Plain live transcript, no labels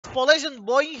para o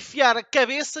legendboy enfiar a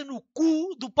cabeça no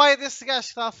cu do pai desse gajo que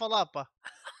está a falar, pá.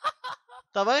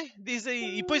 Tá bem? Diz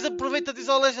aí. E depois aproveita e diz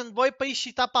ao legendboy para ir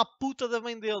cheatar para a puta da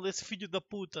mãe dele, esse filho da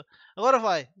puta. Agora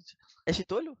vai. É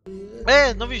chitolho?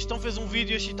 É, não viste? Então fez um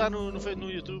vídeo a cheatar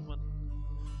no YouTube, mano.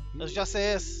 Já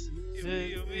CS.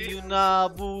 E o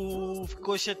Nabo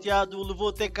ficou chateado, levou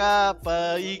até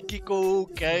capa e quicou o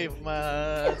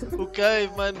Caveman. O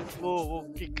Caveman ficou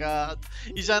quicado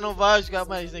e já não vai jogar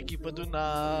mais na equipa do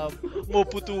Nabo. O meu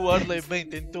puto Warley bem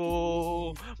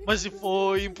tentou, mas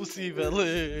foi impossível.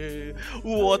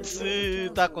 O Otse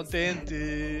está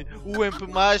contente, o MP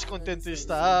mais contente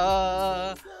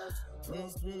está.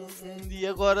 E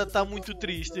agora está muito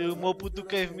triste, o meu puto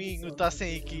Kevinho está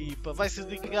sem equipa, vai se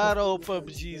ligar ao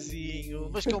PUBGzinho,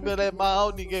 mas como ele é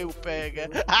mau ninguém o pega.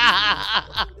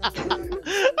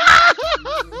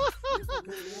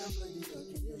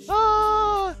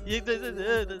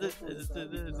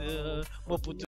 O meu puto